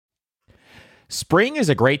Spring is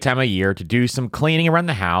a great time of year to do some cleaning around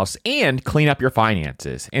the house and clean up your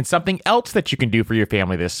finances. And something else that you can do for your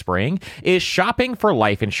family this spring is shopping for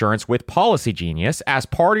life insurance with Policy Genius as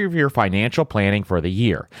part of your financial planning for the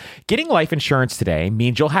year. Getting life insurance today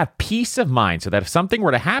means you'll have peace of mind so that if something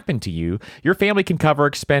were to happen to you, your family can cover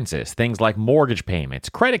expenses, things like mortgage payments,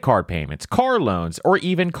 credit card payments, car loans, or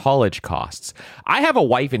even college costs. I have a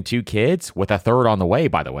wife and 2 kids, with a third on the way,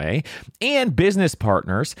 by the way, and business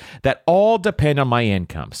partners that all depend on my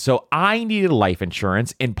income. So I needed life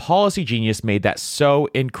insurance, and Policy Genius made that so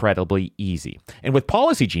incredibly easy. And with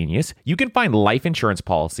Policy Genius, you can find life insurance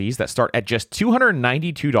policies that start at just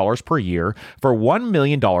 $292 per year for $1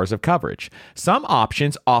 million of coverage. Some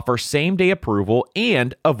options offer same-day approval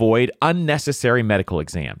and avoid unnecessary medical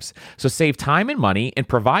exams. So save time and money and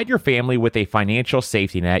provide your family with a financial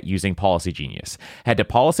safety net using Policy Genius. Head to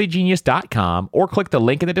policygenius.com or click the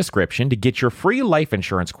link in the description to get your free life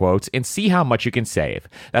insurance quotes and see how much you can save.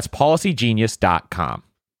 That's policygenius.com.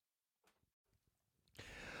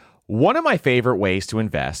 One of my favorite ways to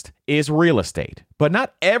invest is real estate, but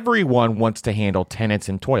not everyone wants to handle tenants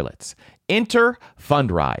and toilets. Enter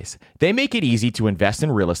Fundrise. They make it easy to invest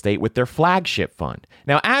in real estate with their flagship fund.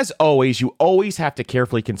 Now, as always, you always have to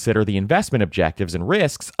carefully consider the investment objectives and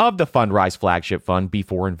risks of the Fundrise flagship fund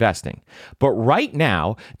before investing. But right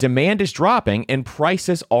now, demand is dropping and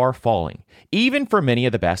prices are falling, even for many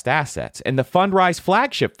of the best assets. And the Fundrise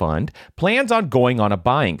flagship fund plans on going on a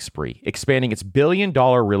buying spree, expanding its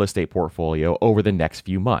billion-dollar real estate portfolio over the next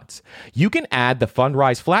few months. You can add the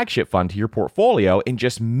Fundrise flagship fund to your portfolio in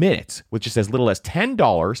just minutes, with just as little as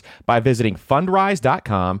 $10 by visiting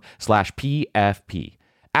fundrise.com/PFP.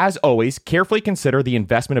 As always, carefully consider the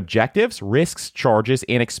investment objectives, risks, charges,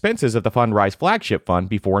 and expenses of the Fundrise flagship fund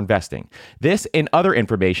before investing. This and other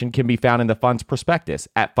information can be found in the fund's prospectus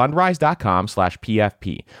at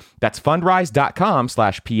fundrise.com/PFP. That's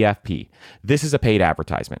fundrise.com/PFP. This is a paid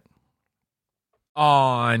advertisement.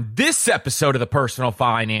 On this episode of the Personal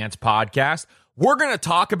Finance Podcast, we're going to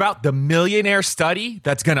talk about the Millionaire study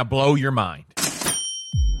that's going to blow your mind.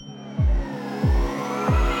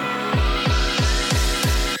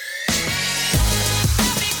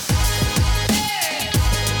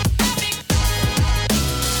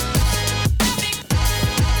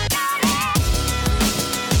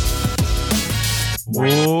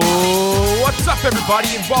 Whoa, what's up, everybody,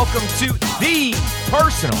 and welcome to the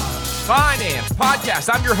Personal Finance Podcast.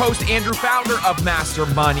 I'm your host, Andrew, founder of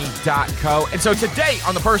MasterMoney.co. And so today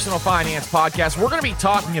on the Personal Finance Podcast, we're going to be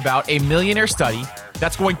talking about a millionaire study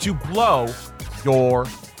that's going to blow your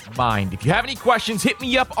mind. If you have any questions, hit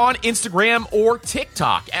me up on Instagram or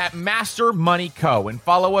TikTok at MasterMoney.co and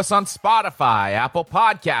follow us on Spotify, Apple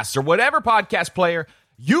Podcasts, or whatever podcast player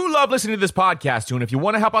you love listening to this podcast to. And if you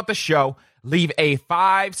want to help out the show, leave a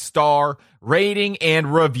 5-star rating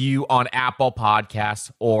and review on Apple Podcasts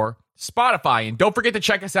or Spotify. And don't forget to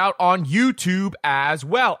check us out on YouTube as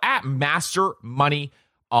well at Master Money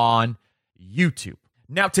on YouTube.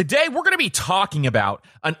 Now, today we're going to be talking about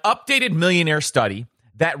an updated millionaire study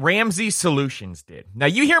that Ramsey Solutions did. Now,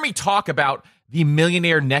 you hear me talk about the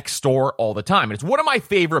Millionaire Next Door all the time. And it's one of my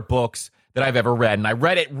favorite books that I've ever read. And I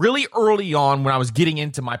read it really early on when I was getting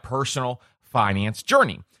into my personal finance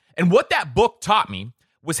journey. And what that book taught me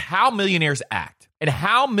was how millionaires act and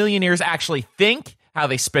how millionaires actually think, how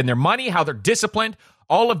they spend their money, how they're disciplined,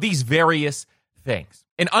 all of these various things.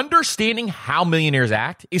 And understanding how millionaires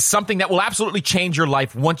act is something that will absolutely change your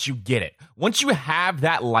life once you get it, once you have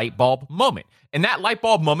that light bulb moment. And that light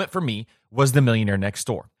bulb moment for me was the Millionaire Next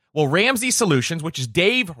Door. Well, Ramsey Solutions, which is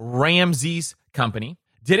Dave Ramsey's company,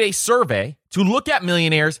 did a survey to look at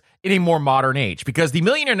millionaires in a more modern age. Because the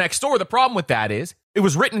Millionaire Next Door, the problem with that is it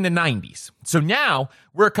was written in the 90s. So now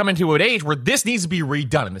we're coming to an age where this needs to be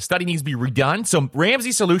redone and the study needs to be redone. So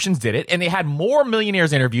Ramsey Solutions did it, and they had more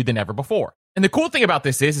millionaires interviewed than ever before. And the cool thing about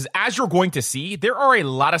this is as you're going to see, there are a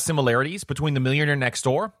lot of similarities between the Millionaire Next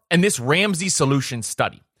Door and this Ramsey Solutions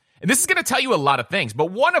study. And this is going to tell you a lot of things,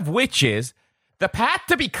 but one of which is the path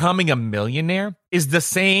to becoming a millionaire is the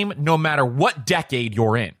same no matter what decade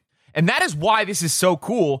you're in. And that is why this is so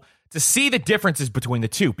cool to see the differences between the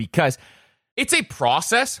two, because it's a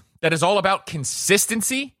process that is all about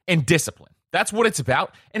consistency and discipline. That's what it's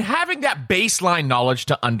about, and having that baseline knowledge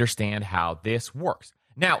to understand how this works.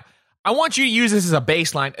 Now, I want you to use this as a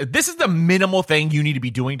baseline. This is the minimal thing you need to be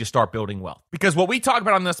doing to start building wealth. Because what we talk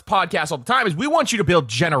about on this podcast all the time is we want you to build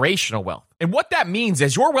generational wealth. And what that means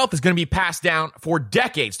is your wealth is going to be passed down for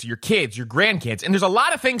decades to your kids, your grandkids. And there's a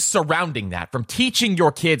lot of things surrounding that, from teaching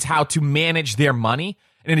your kids how to manage their money,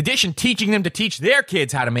 and in addition, teaching them to teach their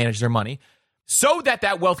kids how to manage their money, so that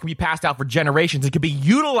that wealth can be passed out for generations. It can be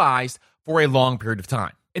utilized for a long period of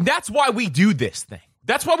time. And that's why we do this thing.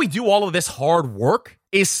 That's why we do all of this hard work,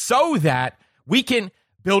 is so that we can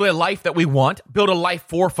build a life that we want, build a life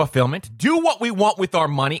for fulfillment, do what we want with our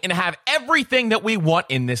money, and have everything that we want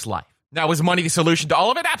in this life. Now, is money the solution to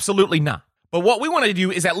all of it? Absolutely not. But what we want to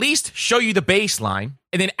do is at least show you the baseline.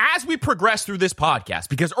 And then as we progress through this podcast,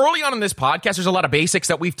 because early on in this podcast, there's a lot of basics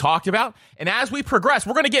that we've talked about. And as we progress,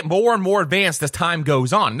 we're going to get more and more advanced as time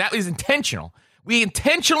goes on. And that is intentional. We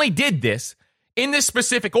intentionally did this in this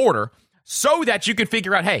specific order so that you can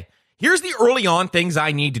figure out, hey, here's the early on things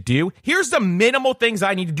I need to do. Here's the minimal things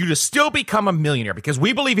I need to do to still become a millionaire, because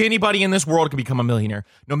we believe anybody in this world can become a millionaire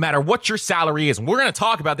no matter what your salary is. And we're going to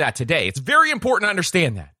talk about that today. It's very important to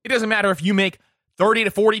understand that. It doesn't matter if you make $30,000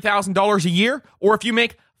 to $40,000 a year or if you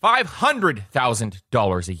make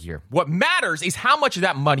 $500,000 a year. What matters is how much of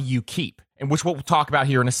that money you keep, and which we'll talk about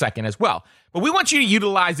here in a second as well. But we want you to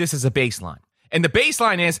utilize this as a baseline. And the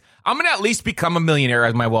baseline is, I'm going to at least become a millionaire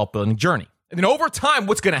as my wealth building journey. And then over time,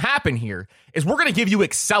 what's going to happen here is we're going to give you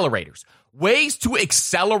accelerators, ways to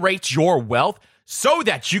accelerate your wealth so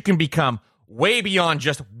that you can become way beyond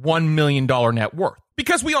just $1 million net worth.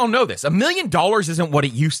 Because we all know this, $1 million isn't what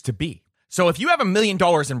it used to be. So if you have $1 million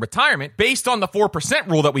in retirement, based on the 4%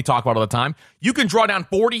 rule that we talk about all the time, you can draw down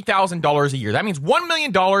 $40,000 a year. That means $1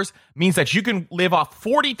 million means that you can live off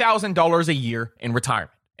 $40,000 a year in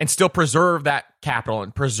retirement and still preserve that capital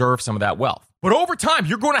and preserve some of that wealth. But over time,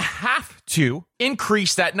 you're going to have to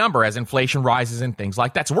increase that number as inflation rises and things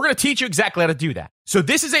like that. So we're going to teach you exactly how to do that. So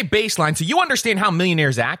this is a baseline so you understand how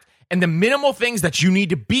millionaires act and the minimal things that you need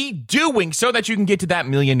to be doing so that you can get to that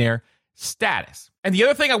millionaire status. And the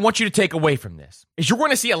other thing I want you to take away from this is you're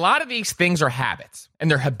going to see a lot of these things are habits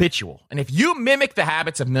and they're habitual. And if you mimic the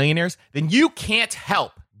habits of millionaires, then you can't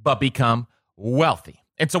help but become wealthy.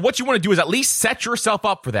 And so what you want to do is at least set yourself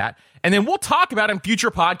up for that. And then we'll talk about in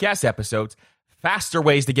future podcast episodes, faster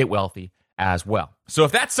ways to get wealthy as well. So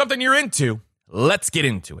if that's something you're into, let's get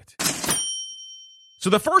into it.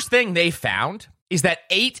 So the first thing they found is that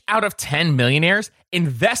 8 out of 10 millionaires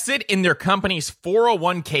invested in their company's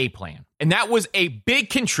 401k plan. And that was a big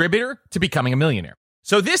contributor to becoming a millionaire.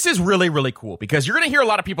 So this is really, really cool because you're going to hear a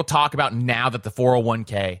lot of people talk about now that the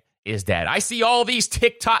 401k is dead. I see all these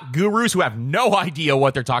TikTok gurus who have no idea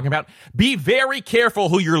what they're talking about. Be very careful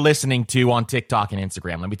who you're listening to on TikTok and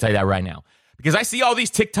Instagram. Let me tell you that right now. Because I see all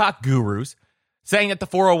these TikTok gurus saying that the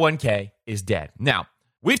 401k is dead. Now,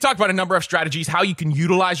 we've talked about a number of strategies, how you can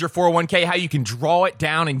utilize your 401k, how you can draw it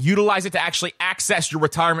down and utilize it to actually access your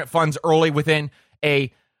retirement funds early within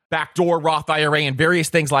a backdoor Roth IRA and various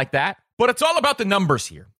things like that. But it's all about the numbers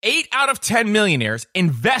here. 8 out of 10 millionaires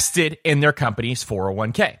invested in their company's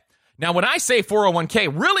 401k. Now, when I say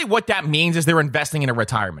 401k, really what that means is they're investing in a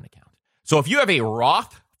retirement account. So if you have a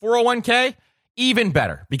Roth 401k, even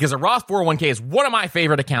better, because a Roth 401k is one of my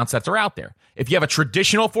favorite accounts that are out there. If you have a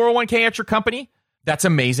traditional 401k at your company, that's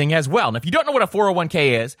amazing as well. And if you don't know what a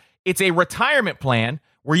 401k is, it's a retirement plan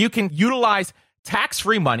where you can utilize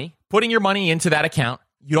tax-free money, putting your money into that account.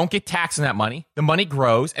 You don't get taxed on that money. The money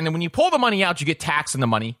grows. And then when you pull the money out, you get taxed on the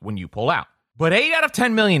money when you pull out. But 8 out of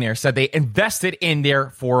 10 millionaires said they invested in their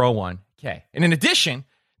 401k. And in addition,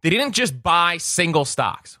 they didn't just buy single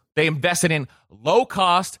stocks. They invested in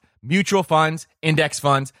low-cost mutual funds, index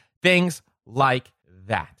funds, things like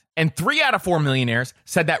that. And 3 out of 4 millionaires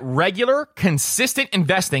said that regular, consistent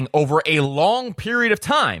investing over a long period of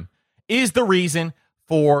time is the reason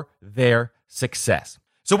for their success.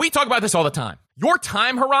 So we talk about this all the time. Your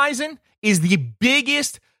time horizon is the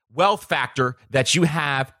biggest wealth factor that you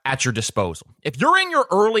have at your disposal. If you're in your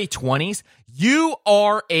early 20s, you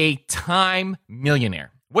are a time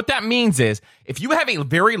millionaire. What that means is if you have a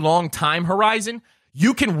very long time horizon,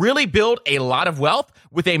 you can really build a lot of wealth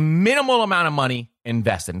with a minimal amount of money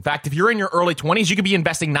invested. In fact, if you're in your early 20s, you could be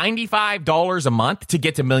investing $95 a month to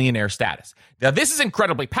get to millionaire status. Now, this is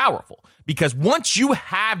incredibly powerful because once you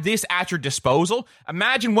have this at your disposal,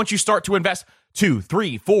 imagine once you start to invest $2,000,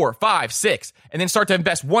 $3,000, $4,000, $5,000, $6,000, and then start to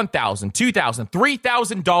invest $1,000, $2,000,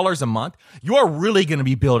 $3,000 a month, you're really going to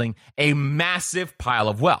be building a massive pile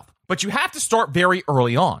of wealth. But you have to start very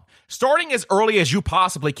early on. Starting as early as you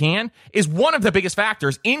possibly can is one of the biggest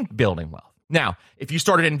factors in building wealth. Now, if you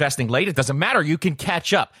started investing late, it doesn't matter. You can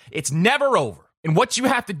catch up. It's never over. And what you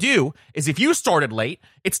have to do is if you started late,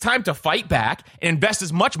 it's time to fight back and invest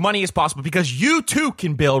as much money as possible because you too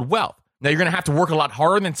can build wealth. Now, you're going to have to work a lot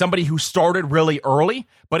harder than somebody who started really early,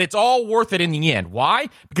 but it's all worth it in the end. Why?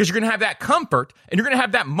 Because you're going to have that comfort and you're going to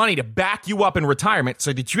have that money to back you up in retirement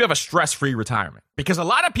so that you have a stress-free retirement. Because a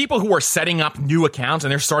lot of people who are setting up new accounts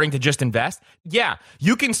and they're starting to just invest, yeah,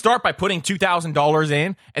 you can start by putting $2,000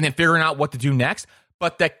 in and then figuring out what to do next.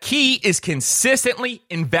 But the key is consistently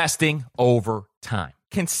investing over time.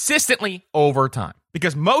 Consistently over time.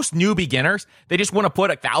 Because most new beginners, they just want to put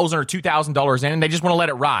 $1,000 or $2,000 in and they just want to let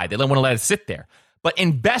it ride. They don't want to let it sit there. But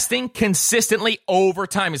investing consistently over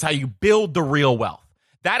time is how you build the real wealth.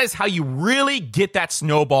 That is how you really get that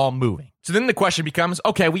snowball moving. So then the question becomes,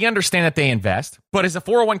 okay, we understand that they invest, but is a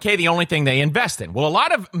 401k the only thing they invest in? Well, a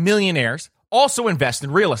lot of millionaires also invest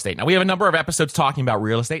in real estate. Now, we have a number of episodes talking about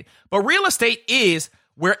real estate, but real estate is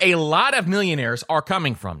where a lot of millionaires are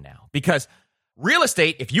coming from now, because real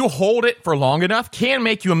estate, if you hold it for long enough, can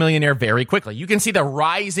make you a millionaire very quickly. You can see the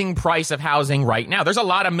rising price of housing right now. There's a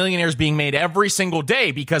lot of millionaires being made every single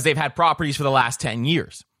day because they've had properties for the last 10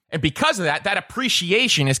 years. And because of that, that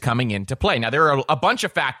appreciation is coming into play. Now, there are a bunch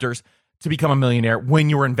of factors to become a millionaire when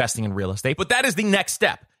you're investing in real estate, but that is the next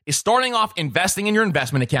step, is starting off investing in your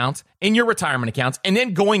investment accounts, in your retirement accounts, and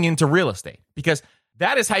then going into real estate, because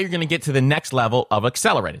that is how you're going to get to the next level of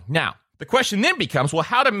accelerating. Now, the question then becomes, well,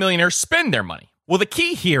 how do millionaires spend their money? Well, the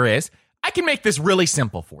key here is I can make this really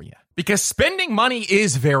simple for you, because spending money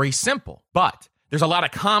is very simple, but there's a lot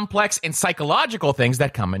of complex and psychological things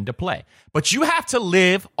that come into play. But you have to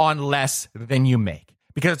live on less than you make,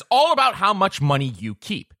 because it's all about how much money you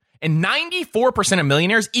keep. And 94% of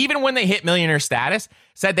millionaires, even when they hit millionaire status,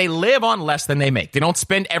 said they live on less than they make. They don't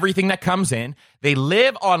spend everything that comes in. They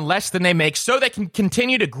live on less than they make so they can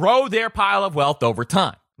continue to grow their pile of wealth over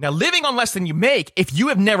time. Now, living on less than you make, if you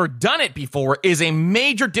have never done it before, is a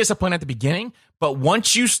major discipline at the beginning. But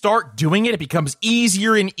once you start doing it, it becomes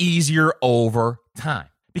easier and easier over time.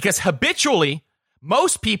 Because habitually,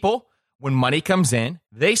 most people, when money comes in,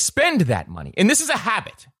 they spend that money. And this is a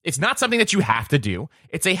habit. It's not something that you have to do.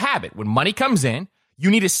 It's a habit. When money comes in, you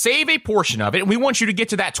need to save a portion of it. And we want you to get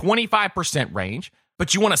to that 25% range,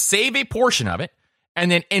 but you want to save a portion of it and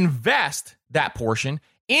then invest that portion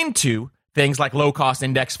into things like low-cost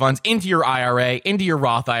index funds, into your IRA, into your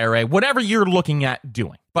Roth IRA, whatever you're looking at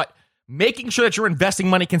doing. But making sure that you're investing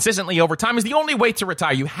money consistently over time is the only way to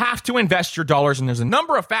retire. You have to invest your dollars, and there's a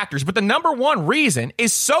number of factors, but the number one reason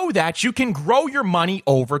is so that you can grow your money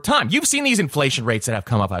over time. You've seen these inflation rates that have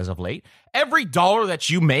come up as of late. Every dollar that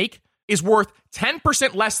you make is worth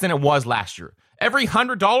 10% less than it was last year. Every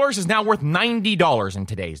 $100 is now worth $90 in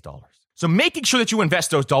today's dollars. So making sure that you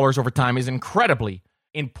invest those dollars over time is incredibly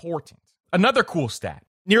important. Another cool stat,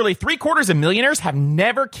 nearly 3/4 of millionaires have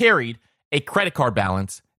never carried a credit card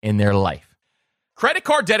balance in their life. Credit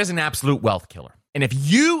card debt is an absolute wealth killer. And if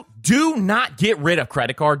you do not get rid of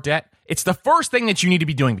credit card debt, it's the first thing that you need to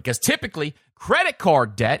be doing, because typically credit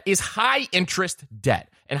card debt is high interest debt.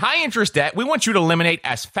 And high interest debt, we want you to eliminate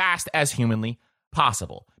as fast as humanly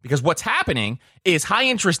possible, because what's happening is high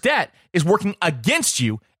interest debt is working against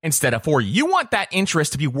you instead of for you. You want that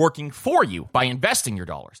interest to be working for you by investing your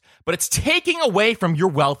dollars, but it's taking away from your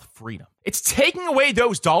wealth freedom. It's taking away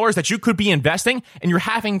those dollars that you could be investing, and you're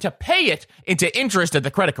having to pay it into interest at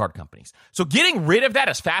the credit card companies. So getting rid of that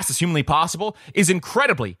as fast as humanly possible is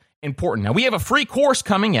incredibly important. Now, we have a free course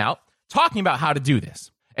coming out talking about how to do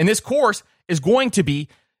this. And this course is going to be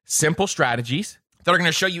simple strategies that are going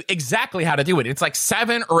to show you exactly how to do it. It's like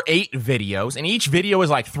 7 or 8 videos, and each video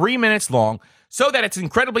is like 3 minutes long, so that it's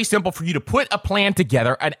incredibly simple for you to put a plan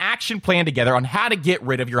together, an action plan together on how to get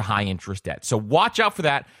rid of your high interest debt. So watch out for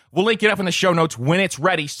that. We'll link it up in the show notes when it's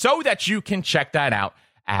ready so that you can check that out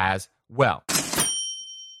as well.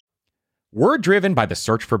 We're driven by the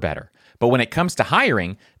search for better. But when it comes to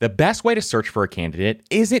hiring, the best way to search for a candidate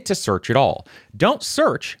isn't to search at all. Don't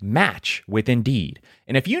search, match with Indeed.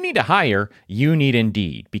 And if you need to hire, you need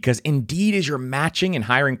Indeed, because Indeed is your matching and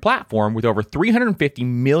hiring platform with over 350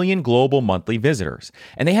 million global monthly visitors.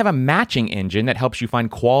 And they have a matching engine that helps you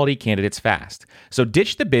find quality candidates fast. So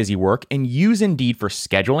ditch the busy work and use Indeed for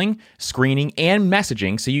scheduling, screening, and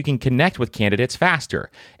messaging so you can connect with candidates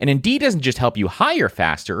faster. And Indeed doesn't just help you hire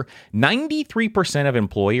faster. 93% of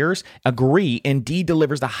employers agree Indeed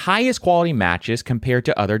delivers the highest quality matches compared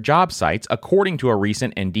to other job sites, according to a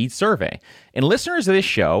recent Indeed survey. And listeners of this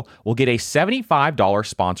show will get a $75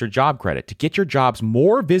 sponsored job credit to get your jobs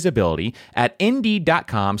more visibility at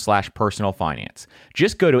Indeed.com/personalfinance.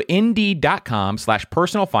 Just go to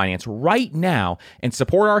Indeed.com/personalfinance right now and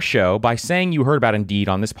support our show by saying you heard about Indeed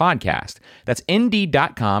on this podcast. That's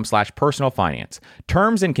Indeed.com/personalfinance.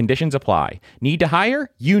 Terms and conditions apply. Need to hire?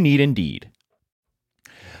 You need Indeed.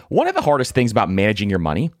 One of the hardest things about managing your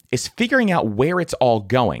money is figuring out where it's all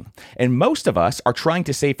going. And most of us are trying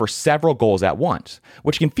to save for several goals at once,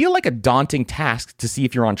 which can feel like a daunting task to see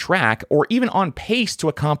if you're on track or even on pace to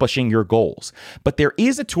accomplishing your goals. But there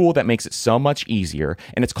is a tool that makes it so much easier,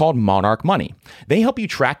 and it's called Monarch Money. They help you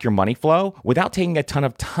track your money flow without taking a ton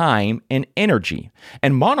of time and energy.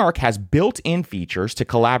 And Monarch has built-in features to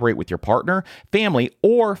collaborate with your partner, family,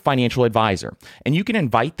 or financial advisor. And you can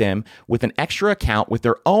invite them with an extra account with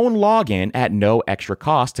their own login at no extra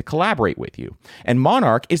cost to collaborate with you. And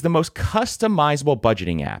Monarch is the most customizable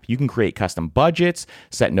budgeting app. You can create custom budgets,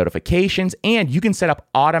 set notifications, and you can set up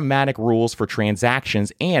automatic rules for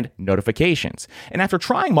transactions and notifications. And after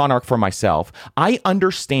trying Monarch for myself, I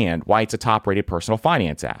understand why it's a top-rated personal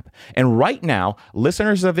finance app. And right now,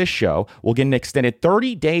 listeners of this show will get an extended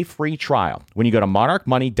 30-day free trial when you go to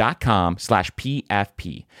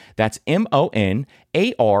monarchmoney.com/PFP. That's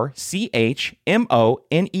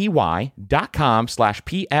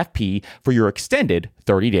MONARCHMONEY.com/PFP for your extended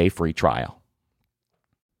 30-day free trial.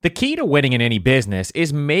 The key to winning in any business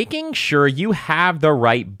is making sure you have the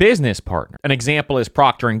right business partner. An example is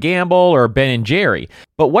Procter & Gamble or Ben & Jerry.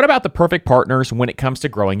 But what about the perfect partners when it comes to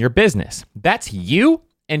growing your business? That's you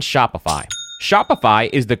and Shopify. Shopify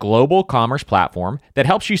is the global commerce platform that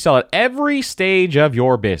helps you sell at every stage of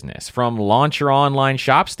your business, from launch your online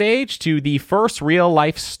shop stage to the first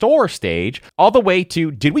real-life store stage, all the way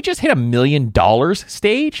to, did we just hit $1 million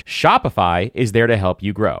stage? Shopify is there to help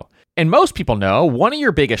you grow. And most people know one of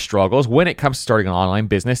your biggest struggles when it comes to starting an online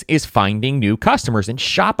business is finding new customers, and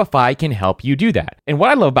Shopify can help you do that. And what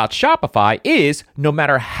I love about Shopify is no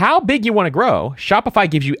matter how big you want to grow, Shopify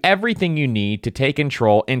gives you everything you need to take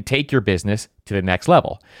control and take your business to the next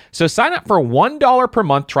level. So sign up for a $1 per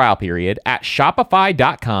month trial period at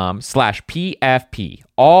shopify.com/PFP,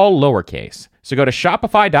 all lowercase. So go to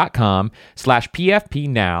shopify.com/PFP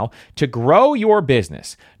now to grow your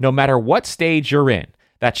business, no matter what stage you're in.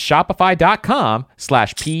 That's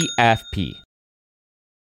shopify.com/PFP.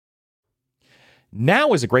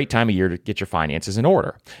 Now is a great time of year to get your finances in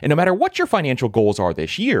order. And no matter what your financial goals are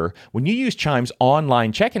this year, when you use Chime's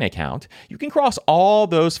online checking account, you can cross all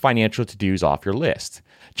those financial to-dos off your list.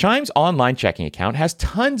 Chime's online checking account has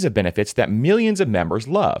tons of benefits that millions of members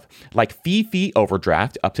love, like fee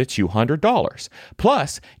overdraft up to $200.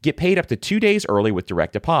 Plus, get paid up to 2 days early with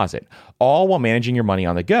direct deposit, all while managing your money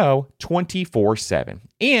on the go 24/7.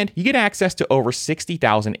 And you get access to over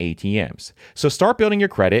 60,000 ATMs. So start building your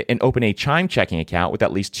credit and open a Chime checking account with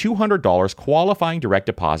at least $200 qualifying direct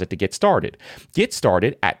deposit to get started. Get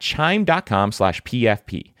started at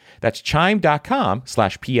chime.com/PFP. That's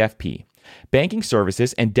chime.com/PFP. Banking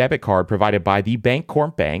services and debit card provided by the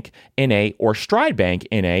Bancorp Bank, N.A. or Stride Bank,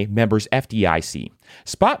 N.A., members FDIC.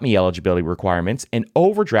 Spot Me eligibility requirements and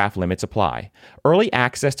overdraft limits apply. Early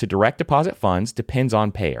access to direct deposit funds depends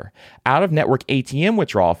on payer. Out-of-network ATM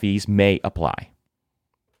withdrawal fees may apply.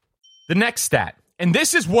 The next stat, and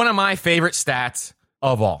this is one of my favorite stats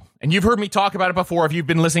of all. And you've heard me talk about it before if you've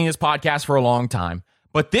been listening to this podcast for a long time.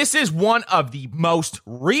 But this is one of the most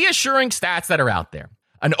reassuring stats that are out there.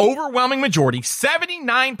 An overwhelming majority,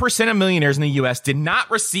 79% of millionaires in the U.S. did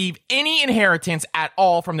not receive any inheritance at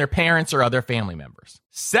all from their parents or other family members.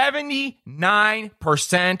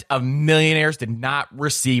 79% of millionaires did not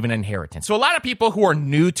receive an inheritance. So a lot of people who are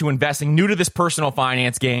new to investing, new to this personal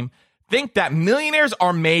finance game, think that millionaires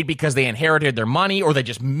are made because they inherited their money or they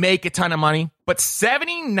just make a ton of money. But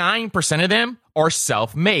 79% of them are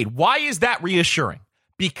self-made. Why is that reassuring?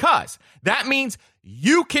 Because that means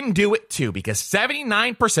you can do it too, because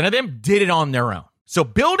 79% of them did it on their own. So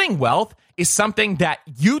building wealth is something that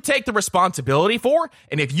you take the responsibility for.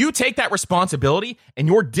 And if you take that responsibility and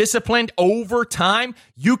you're disciplined over time,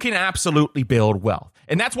 you can absolutely build wealth.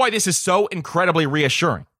 And that's why this is so incredibly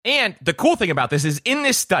reassuring. And the cool thing about this is in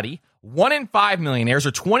this study, 1 in 5 millionaires,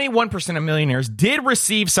 or 21% of millionaires, did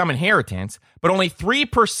receive some inheritance, but only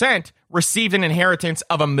 3% received an inheritance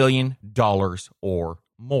of $1 million or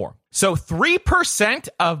more. So 3%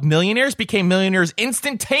 of millionaires became millionaires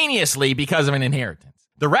instantaneously because of an inheritance.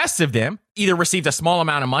 The rest of them either received a small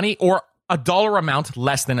amount of money or a dollar amount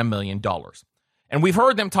less than $1 million. And we've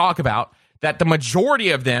heard them talk about that the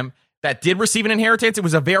majority of them that did receive an inheritance, it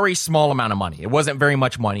was a very small amount of money. It wasn't very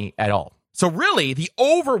much money at all. So really, the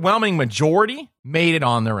overwhelming majority made it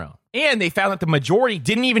on their own. And they found that the majority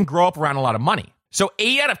didn't even grow up around a lot of money. So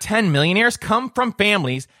 8 out of 10 millionaires come from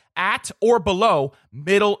families at or below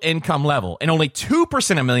middle income level. And only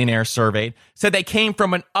 2% of millionaires surveyed said they came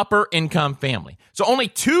from an upper income family. So only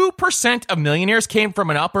 2% of millionaires came from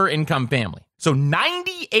an upper income family. So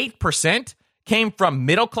 98% came from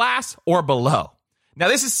middle class or below. Now,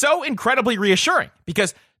 this is so incredibly reassuring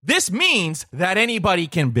because This means that anybody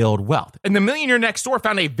can build wealth. And the Millionaire Next Door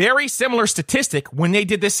found a very similar statistic when they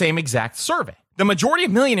did the same exact survey. The majority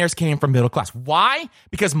of millionaires came from middle class. Why?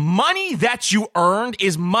 Because money that you earned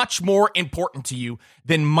is much more important to you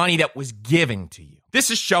than money that was given to you. This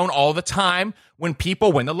is shown all the time when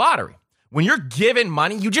people win the lottery. When you're given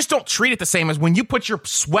money, you just don't treat it the same as when you put your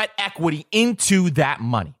sweat equity into that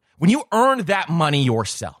money. When you earn that money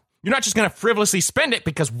yourself. You're not just going to frivolously spend it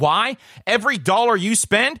because why? Every dollar you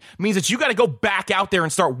spend means that you got to go back out there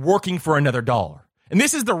and start working for another dollar. And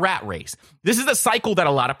this is the rat race. This is the cycle that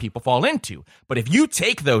a lot of people fall into. But if you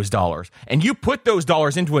take those dollars and you put those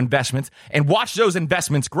dollars into investments and watch those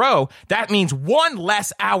investments grow, that means one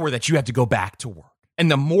less hour that you have to go back to work. And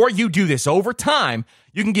the more you do this over time,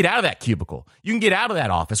 you can get out of that cubicle. You can get out of that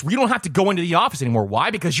office where you don't have to go into the office anymore.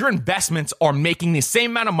 Why? Because your investments are making the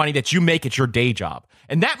same amount of money that you make at your day job.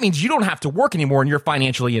 And that means you don't have to work anymore and you're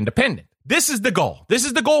financially independent. This is the goal. This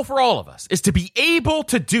is the goal for all of us, is to be able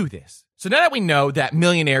to do this. So now that we know that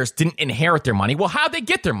millionaires didn't inherit their money, well, how'd they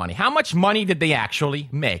get their money? How much money did they actually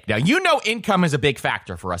make? Now, you know income is a big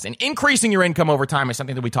factor for us, and increasing your income over time is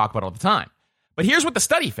something that we talk about all the time. But here's what the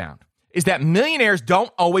study found, is that millionaires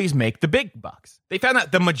don't always make the big bucks. They found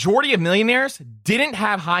that the majority of millionaires didn't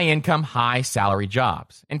have high income, high salary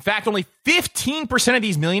jobs. In fact, only 15% of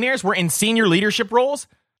these millionaires were in senior leadership roles,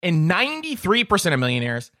 and 93% of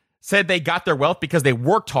millionaires said they got their wealth because they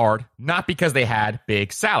worked hard, not because they had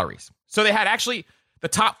big salaries. So they had actually the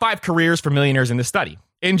top 5 careers for millionaires in the study: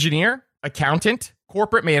 engineer, accountant,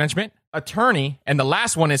 corporate management, attorney, and the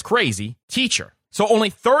last one is crazy, teacher. So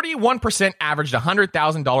only 31% averaged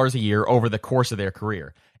 $100,000 a year over the course of their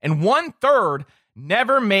career. And 1/3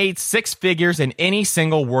 never made 6 figures in any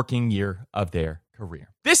single working year of their career.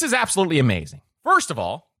 This is absolutely amazing. First of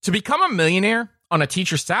all, to become a millionaire on a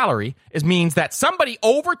teacher's salary means that somebody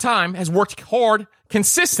over time has worked hard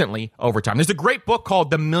consistently over time. There's a great book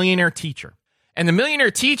called The Millionaire Teacher. And The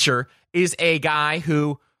Millionaire Teacher is a guy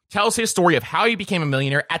who tells his story of how he became a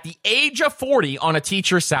millionaire at the age of 40 on a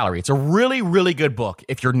teacher's salary. It's a really, really good book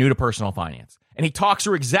if you're new to personal finance. And he talks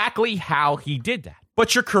through exactly how he did that.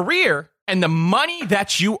 But your career and the money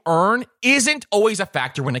that you earn isn't always a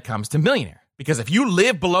factor when it comes to millionaire. Because if you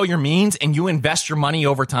live below your means and you invest your money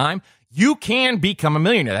over time, you can become a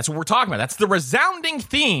millionaire. That's what we're talking about. That's the resounding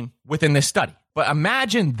theme within this study. But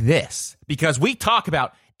imagine this, because we talk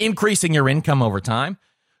about increasing your income over time.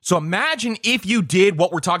 So imagine if you did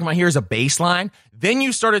what we're talking about here as a baseline, then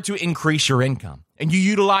you started to increase your income and you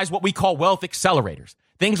utilize what we call wealth accelerators,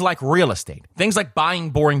 things like real estate, things like buying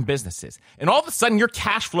boring businesses. And all of a sudden your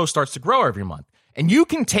cash flow starts to grow every month. And you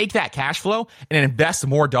can take that cash flow and invest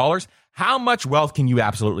more dollars. How much wealth can you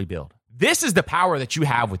absolutely build? This is the power that you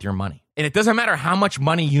have with your money. And it doesn't matter how much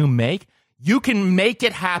money you make, you can make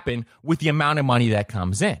it happen with the amount of money that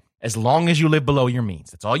comes in. As long as you live below your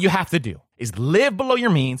means. That's all you have to do, is live below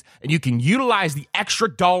your means, and you can utilize the extra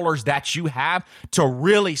dollars that you have to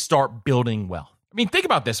really start building wealth. I mean, think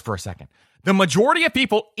about this for a second. The majority of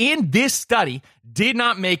people in this study did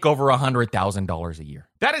not make over $100,000 a year.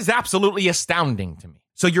 That is absolutely astounding to me.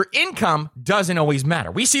 So your income doesn't always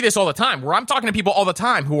matter. We see this all the time, where I'm talking to people all the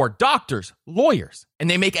time who are doctors, lawyers, and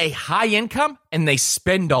they make a high income and they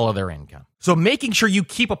spend all of their income. So making sure you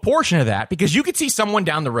keep a portion of that, because you could see someone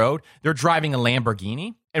down the road, they're driving a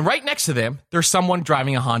Lamborghini, and right next to them, there's someone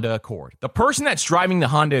driving a Honda Accord. The person that's driving the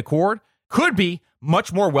Honda Accord could be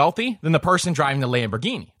much more wealthy than the person driving the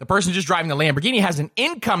Lamborghini. The person just driving the Lamborghini has an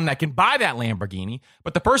income that can buy that Lamborghini,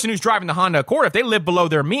 but the person who's driving the Honda Accord, if they live below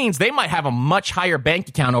their means, they might have a much higher bank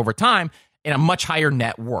account over time and a much higher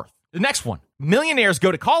net worth. The next one, millionaires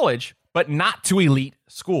go to college, but not to elite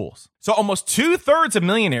schools. So almost 2/3 of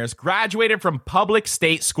millionaires graduated from public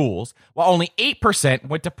state schools, while only 8%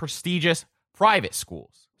 went to prestigious private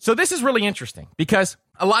schools. So this is really interesting, because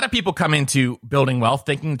a lot of people come into building wealth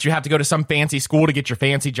thinking that you have to go to some fancy school to get your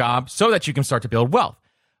fancy job so that you can start to build wealth.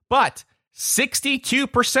 But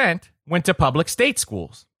 62% went to public state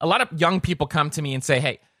schools. A lot of young people come to me and say,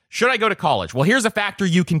 hey, should I go to college? Well, here's a factor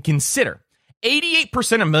you can consider.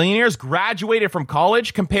 88% of millionaires graduated from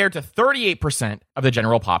college compared to 38% of the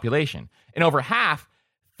general population. And over half,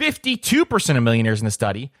 52% of millionaires in the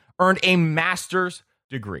study earned a master's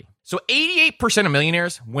degree. So 88% of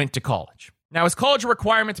millionaires went to college. Now, is college a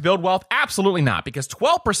requirement to build wealth? Absolutely not, because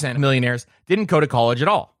 12% of millionaires didn't go to college at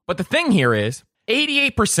all. But the thing here is,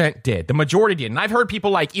 88% did. The majority did. And I've heard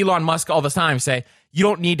people like Elon Musk all the time say, you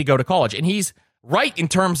don't need to go to college. And he's right in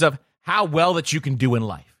terms of how well that you can do in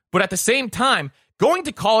life. But at the same time, going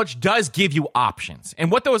to college does give you options.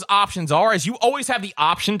 And what those options are is you always have the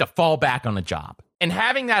option to fall back on a job. And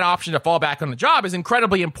having that option to fall back on the job is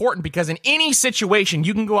incredibly important because in any situation,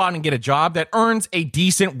 you can go out and get a job that earns a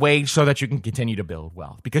decent wage so that you can continue to build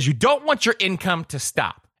wealth because you don't want your income to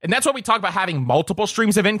stop. And that's why we talk about having multiple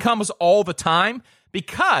streams of incomes all the time,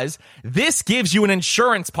 because this gives you an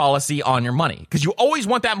insurance policy on your money because you always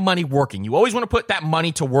want that money working. You always want to put that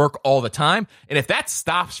money to work all the time. And if that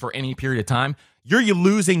stops for any period of time, you're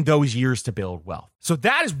losing those years to build wealth. So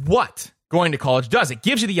that is what going to college does. It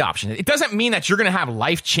gives you the option. It doesn't mean that you're going to have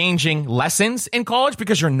life-changing lessons in college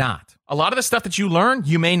because you're not. A lot of the stuff that you learn,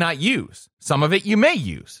 you may not use. Some of it you may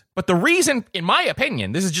use. But the reason, in my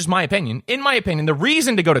opinion, this is just my opinion, the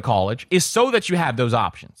reason to go to college is so that you have those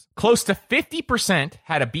options. Close to 50%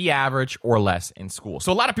 had a B average or less in school.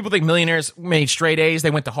 So a lot of people think millionaires made straight A's.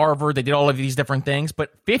 They went to Harvard. They did all of these different things.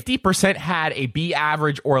 But 50% had a B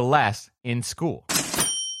average or less in school.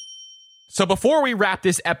 So before we wrap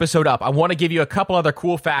this episode up, I want to give you a couple other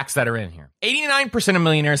cool facts that are in here. 89% of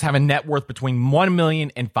millionaires have a net worth between $1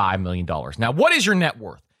 million and $5 million. Now, what is your net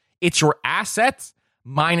worth? It's your assets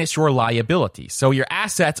minus your liabilities. So your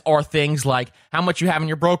assets are things like how much you have in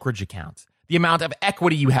your brokerage accounts, the amount of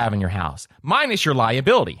equity you have in your house, minus your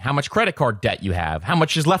liability, how much credit card debt you have, how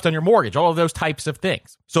much is left on your mortgage, all of those types of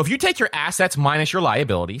things. So if you take your assets minus your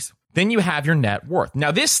liabilities, then you have your net worth.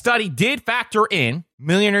 Now, this study did factor in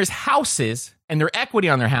millionaires' houses and their equity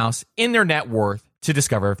on their house in their net worth to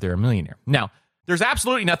discover if they're a millionaire. Now, there's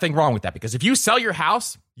absolutely nothing wrong with that because if you sell your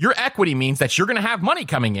house, your equity means that you're going to have money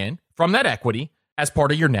coming in from that equity as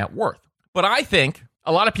part of your net worth. But I think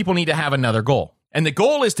a lot of people need to have another goal. And the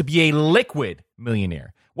goal is to be a liquid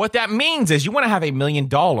millionaire. What that means is you want to have $1 million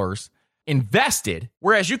invested,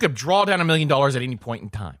 whereas you could draw down $1 million at any point in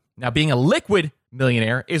time. Now, being a liquid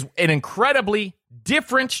millionaire is an incredibly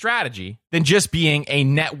different strategy than just being a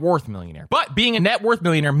net worth millionaire. But being a net worth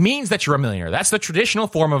millionaire means that you're a millionaire. That's the traditional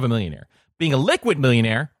form of a millionaire. Being a liquid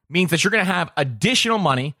millionaire means that you're going to have additional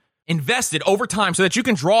money invested over time so that you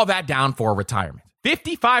can draw that down for retirement.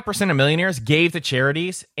 55% of millionaires gave to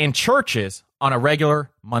charities and churches on a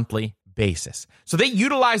regular monthly basis. So they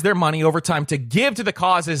utilize their money over time to give to the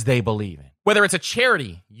causes they believe in. Whether it's a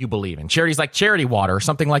charity you believe in, charities like Charity Water or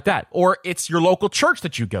something like that, or it's your local church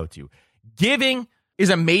that you go to. Giving is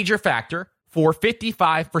a major factor for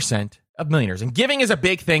 55% of millionaires. And giving is a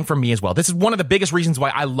big thing for me as well. This is one of the biggest reasons why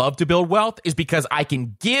I love to build wealth is because I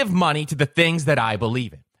can give money to the things that I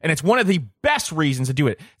believe in. And it's one of the best reasons to do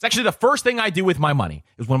it. It's actually the first thing I do with my money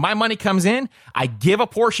is when my money comes in, I give a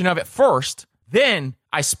portion of it first, then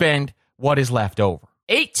I spend what is left over.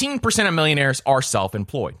 18% of millionaires are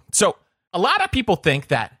self-employed. So a lot of people think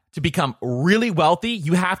that to become really wealthy,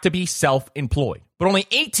 you have to be self-employed. But only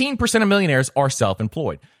 18% of millionaires are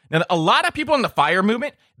self-employed. Now, a lot of people in the FIRE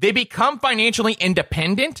movement, they become financially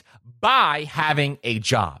independent by having a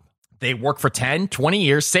job. They work for 10, 20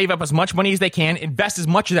 years, save up as much money as they can, invest as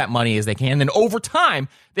much of that money as they can. Then over time,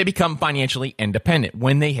 they become financially independent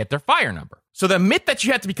when they hit their FIRE number. So the myth that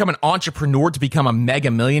you have to become an entrepreneur to become a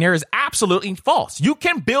mega millionaire is absolutely false. You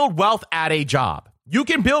can build wealth at a job. You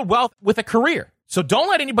can build wealth with a career. So don't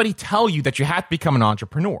let anybody tell you that you have to become an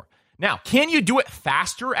entrepreneur. Now, can you do it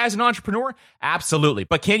faster as an entrepreneur? Absolutely.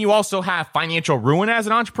 But can you also have financial ruin as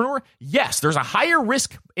an entrepreneur? Yes, there's a higher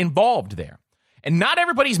risk involved there. And not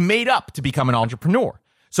everybody's made up to become an entrepreneur.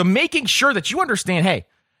 So making sure that you understand, hey,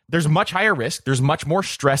 there's much higher risk, there's much more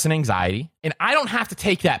stress and anxiety, and I don't have to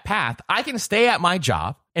take that path. I can stay at my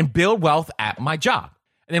job and build wealth at my job.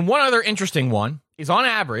 And then one other interesting one is on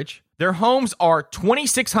average, their homes are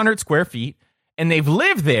 2,600 square feet, and they've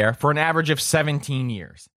lived there for an average of 17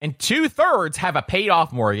 years. And 2/3 have a paid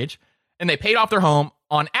off mortgage, and they paid off their home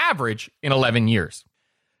on average in 11 years.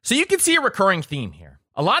 So you can see a recurring theme here.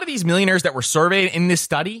 A lot of these millionaires that were surveyed in this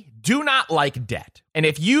study do not like debt. And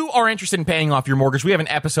if you are interested in paying off your mortgage, we have an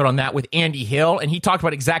episode on that with Andy Hill, and he talked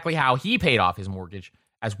about exactly how he paid off his mortgage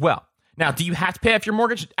as well. Now, do you have to pay off your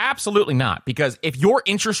mortgage? Absolutely not, because if your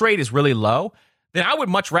interest rate is really low, then I would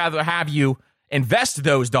much rather have you invest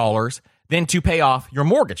those dollars than to pay off your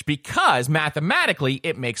mortgage, because mathematically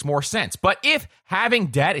it makes more sense. But if having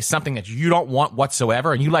debt is something that you don't want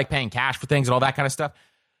whatsoever and you like paying cash for things and all that kind of stuff,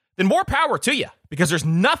 then more power to you, because there's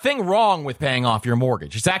nothing wrong with paying off your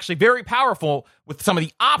mortgage. It's actually very powerful with some of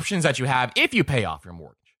the options that you have if you pay off your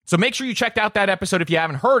mortgage. So make sure you check out that episode if you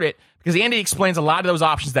haven't heard it, because Andy explains a lot of those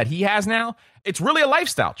options that he has now. It's really a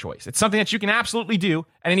lifestyle choice. It's something that you can absolutely do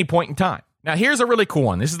at any point in time. Now, here's a really cool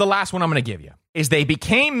one. This is the last one I'm going to give you, is they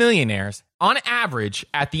became millionaires on average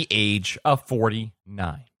at the age of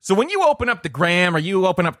 49. So when you open up the gram or you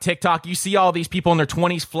open up TikTok, you see all these people in their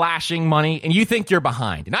 20s flashing money and you think you're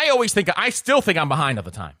behind. And I still think I'm behind all the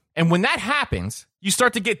time, And when that happens, you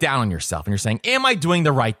start to get down on yourself and you're saying, am I doing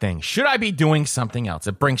the right thing? Should I be doing something else?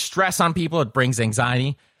 It brings stress on people. It brings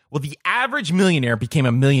anxiety. Well, the average millionaire became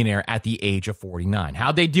a millionaire at the age of 49.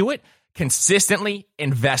 How'd they do it? Consistently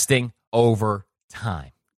investing over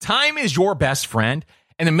time. Time is your best friend.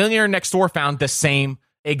 And the millionaire next door found the same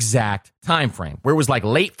exact time frame, where it was like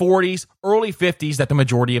late 40s, early 50s that the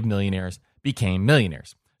majority of millionaires became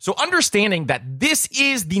millionaires. So understanding that this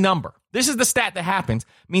is the number, this is the stat that happens,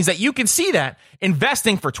 means that you can see that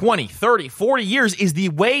investing for 20, 30, 40 years is the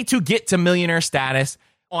way to get to millionaire status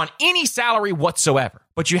on any salary whatsoever.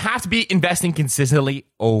 But you have to be investing consistently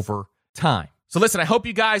over time. So listen, I hope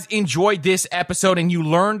you guys enjoyed this episode and you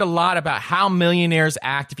learned a lot about how millionaires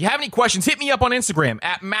act. If you have any questions, hit me up on Instagram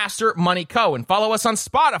at Master Money Co. and follow us on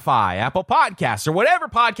Spotify, Apple Podcasts, or whatever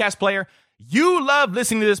podcast player you love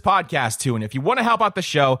listening to this podcast to. And if you want to help out the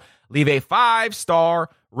show, leave a 5-star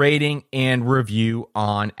rating and review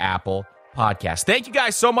on Apple Podcasts. Thank you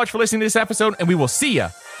guys so much for listening to this episode, and we will see you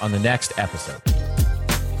on the next episode.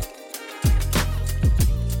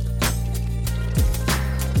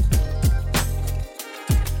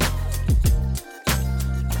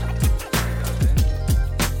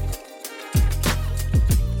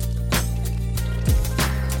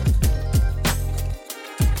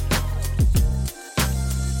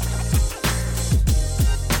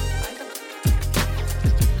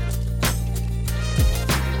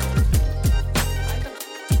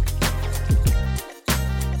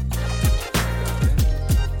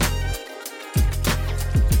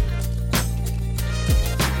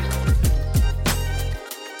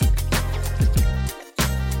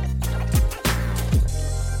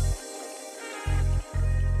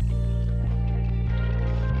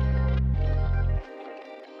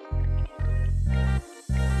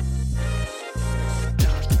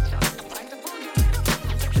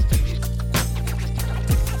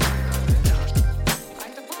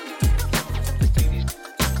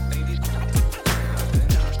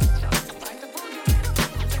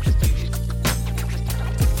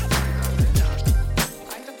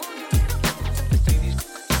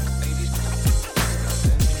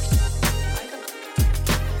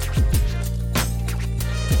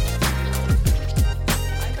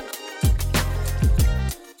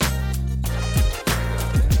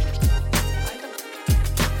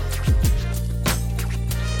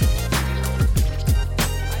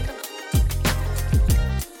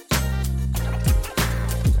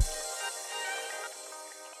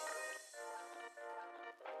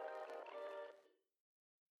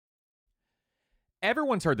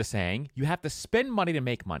 Everyone's heard the saying, you have to spend money to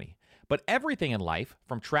make money. But everything in life,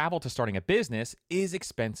 from travel to starting a business, is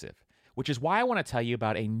expensive. Which is why I want to tell you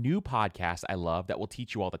about a new podcast I love that will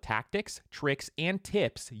teach you all the tactics, tricks, and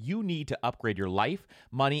tips you need to upgrade your life,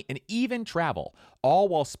 money, and even travel, all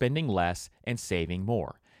while spending less and saving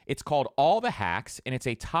more. It's called All the Hacks, and it's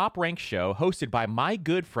a top-ranked show hosted by my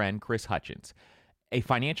good friend Chris Hutchins, a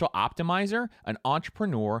financial optimizer, an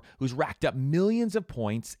entrepreneur who's racked up millions of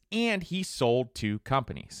points, and he sold 2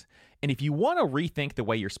 companies. And if you want to rethink the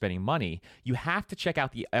way you're spending money, you have to check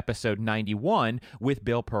out the episode 91 with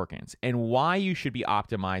Bill Perkins and why you should be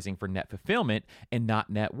optimizing for net fulfillment and not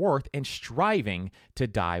net worth and striving to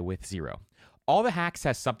die with zero. All the Hacks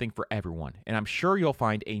has something for everyone, and I'm sure you'll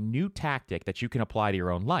find a new tactic that you can apply to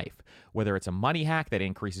your own life, whether it's a money hack that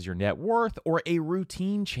increases your net worth or a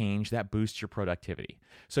routine change that boosts your productivity.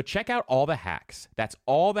 So check out All the Hacks. That's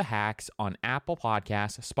All the Hacks on Apple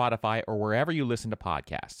Podcasts, Spotify, or wherever you listen to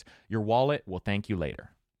podcasts. Your wallet will thank you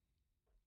later.